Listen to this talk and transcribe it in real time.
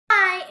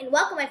and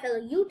welcome my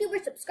fellow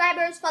YouTubers,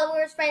 subscribers,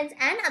 followers, friends,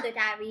 and other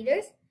tarot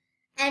readers.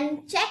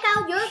 And check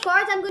out your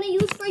cards I'm going to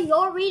use for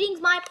your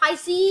readings, my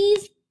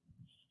Pisces.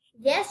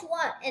 Guess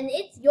what? And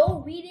it's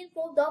your reading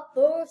for the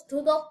first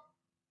to the,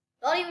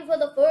 not even for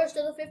the first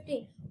to the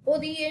 15th, for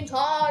the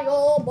entire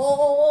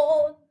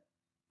month.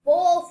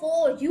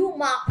 For you,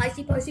 my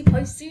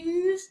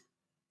Pisces.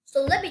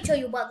 So let me tell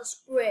you about the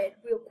spread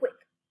real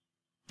quick.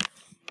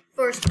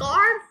 First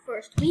card,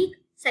 first week.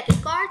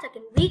 Second card,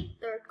 second week.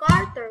 Third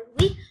card, third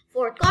week.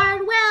 Fourth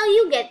card, well,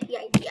 you get the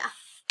idea.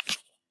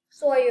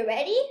 So are you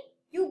ready?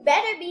 You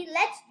better be.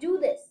 Let's do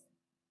this.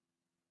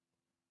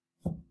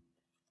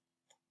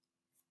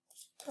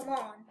 Come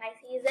on,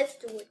 Pisces, let's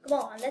do it. Come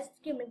on, let's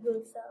give me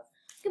good stuff.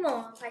 Come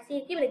on,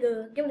 Pisces, give me the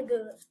good, give me the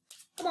good.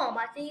 Come on,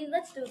 Pisces,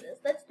 let's do this,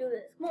 let's do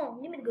this. Come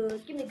on, give me the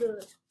good, give me the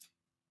good.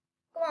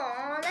 Come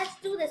on, let's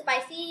do this,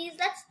 Pisces,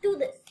 let's do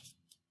this.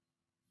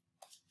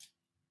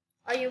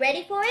 Are you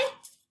ready for it?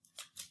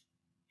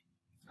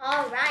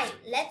 Alright,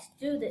 let's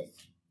do this.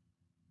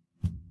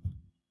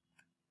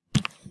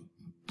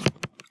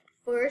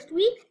 First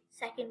week,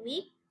 second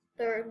week,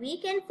 third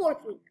week, and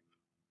fourth week.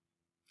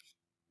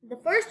 The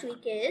first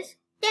week is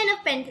 10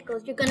 of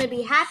Pentacles. You're going to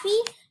be happy.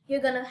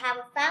 You're going to have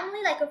a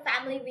family, like a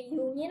family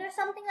reunion or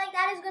something like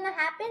that is going to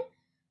happen.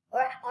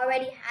 Or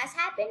already has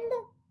happened.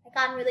 I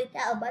can't really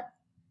tell, but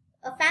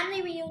a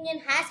family reunion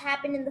has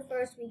happened in the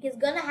first week. It's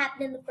going to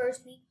happen in the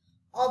first week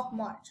of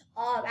March.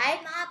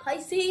 Alright, my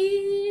Pisces.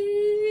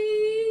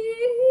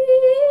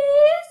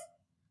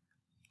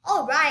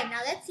 Alright,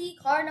 now let's see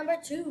card number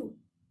 2.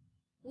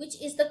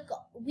 Which is the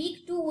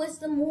week 2 is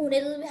the moon.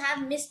 It will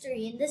have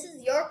mystery. And this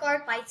is your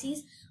card,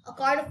 Pisces. A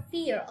card of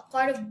fear. A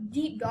card of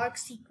deep, dark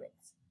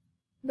secrets.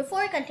 Before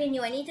I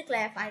continue, I need to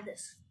clarify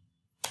this.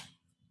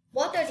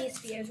 What are these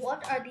fears?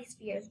 What are these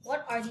fears?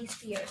 What are these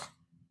fears?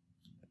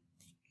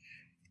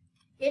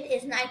 It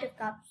is Knight of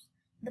Cups.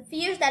 The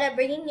fears that are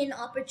bringing in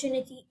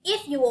opportunity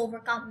if you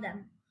overcome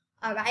them.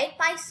 Alright,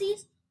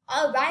 Pisces?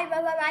 Alright,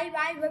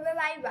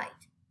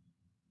 right.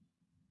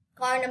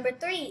 Card number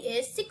 3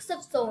 is 6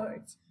 of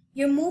Swords.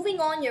 You're moving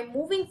on, you're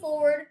moving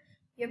forward,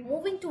 you're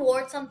moving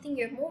towards something,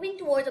 you're moving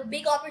towards a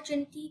big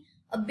opportunity,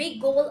 a big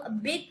goal, a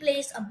big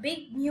place, a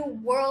big new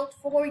world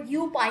for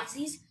you,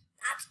 Pisces.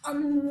 That's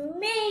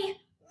amazing.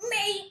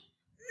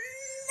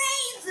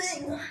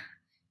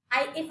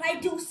 If I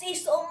do say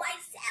so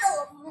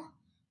myself.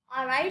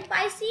 Alright,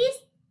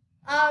 Pisces?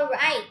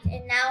 Alright,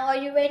 and now are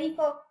you ready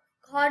for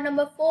card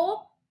number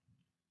 4?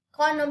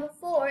 Card number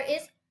 4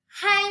 is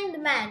Hanged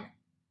Man.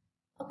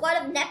 A card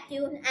of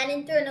Neptune, and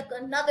in turn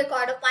another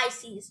card of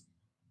Pisces,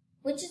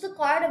 which is a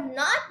card of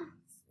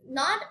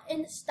not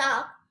in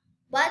stock,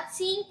 but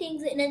seeing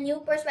things in a new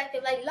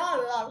perspective, like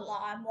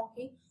I'm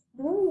walking.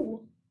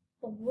 Ooh,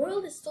 the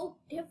world is so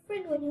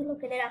different when you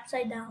look at it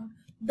upside down.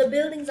 The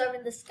buildings are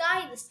in the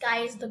sky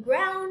is the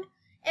ground,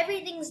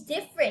 everything's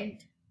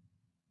different.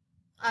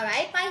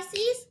 Alright,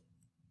 Pisces?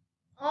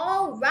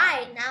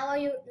 Alright, now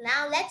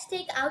let's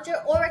take out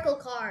your Oracle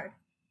card.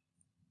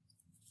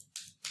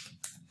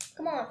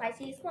 Come on,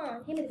 Pisces, come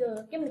on, give me the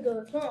good, give me the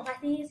good. Come on,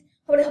 Pisces,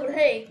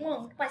 hey, come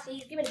on,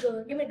 Pisces, give me the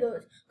good, give me the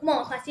good. Come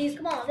on, Pisces,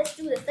 come on, let's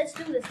do this, let's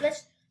do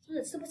this,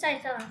 Super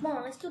Science Challenge, come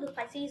on, let's do this,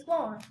 Pisces, come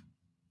on.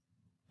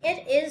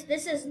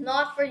 This is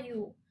not for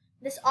you.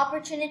 This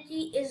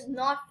opportunity is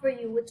not for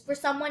you, it's for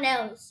someone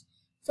else.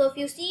 So if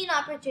you see an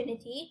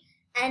opportunity,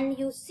 and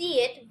you see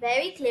it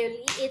very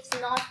clearly, it's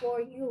not for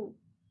you.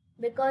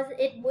 Because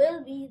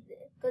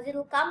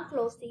it'll come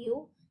close to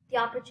you, the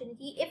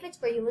opportunity. If it's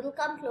for you, it'll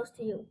come close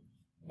to you.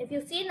 If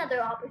you see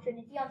another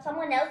opportunity on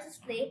someone else's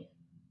plate,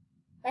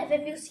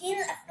 if you see a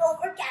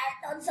leftover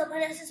carrot on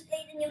someone else's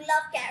plate and you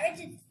love carrots,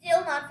 it's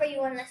still not for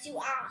you unless you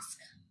ask.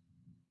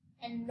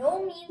 And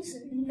no means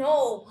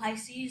no,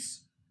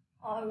 Pisces.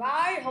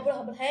 Alright,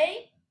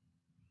 hey.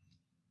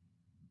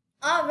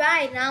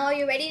 Alright, now are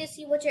you ready to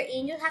see what your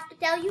angels have to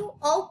tell you?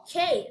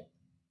 Okay.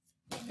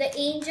 The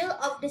angel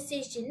of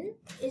decision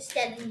is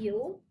telling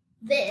you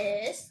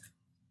this.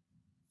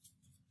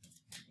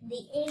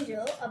 The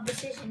angel of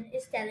decision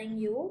is telling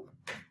you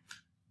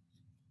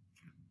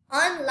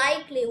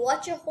unlikely.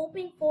 What you're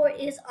hoping for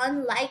is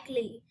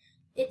unlikely.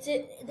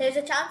 There's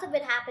a chance of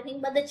it happening,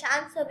 but the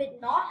chance of it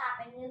not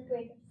happening is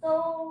greater.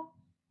 So,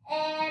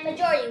 and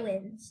majority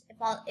wins,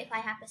 if I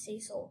have to say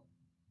so.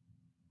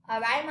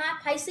 Alright, my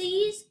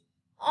Pisces?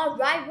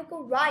 Alright, look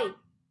right.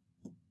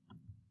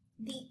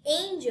 The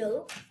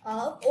angel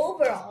of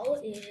overall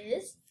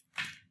is,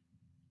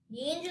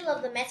 the angel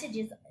of the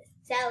messages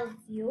tells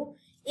you,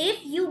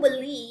 if you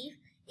believe,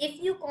 if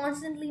you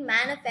constantly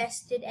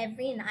manifest it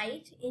every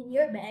night in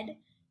your bed,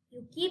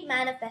 you keep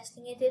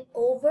manifesting it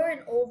over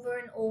and over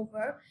and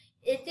over,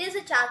 it is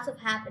a chance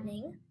of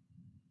happening.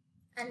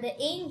 And the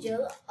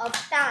angel of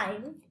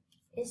time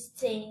is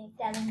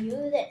telling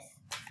you this.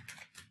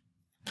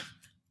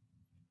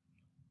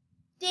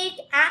 Take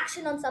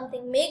action on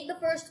something. Make the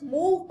first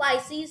move,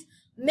 Pisces.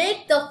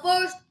 Make the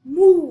first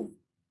move.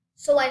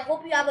 So I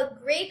hope you have a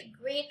great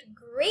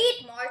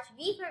March.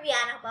 V for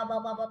Viaan.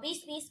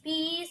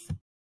 Peace.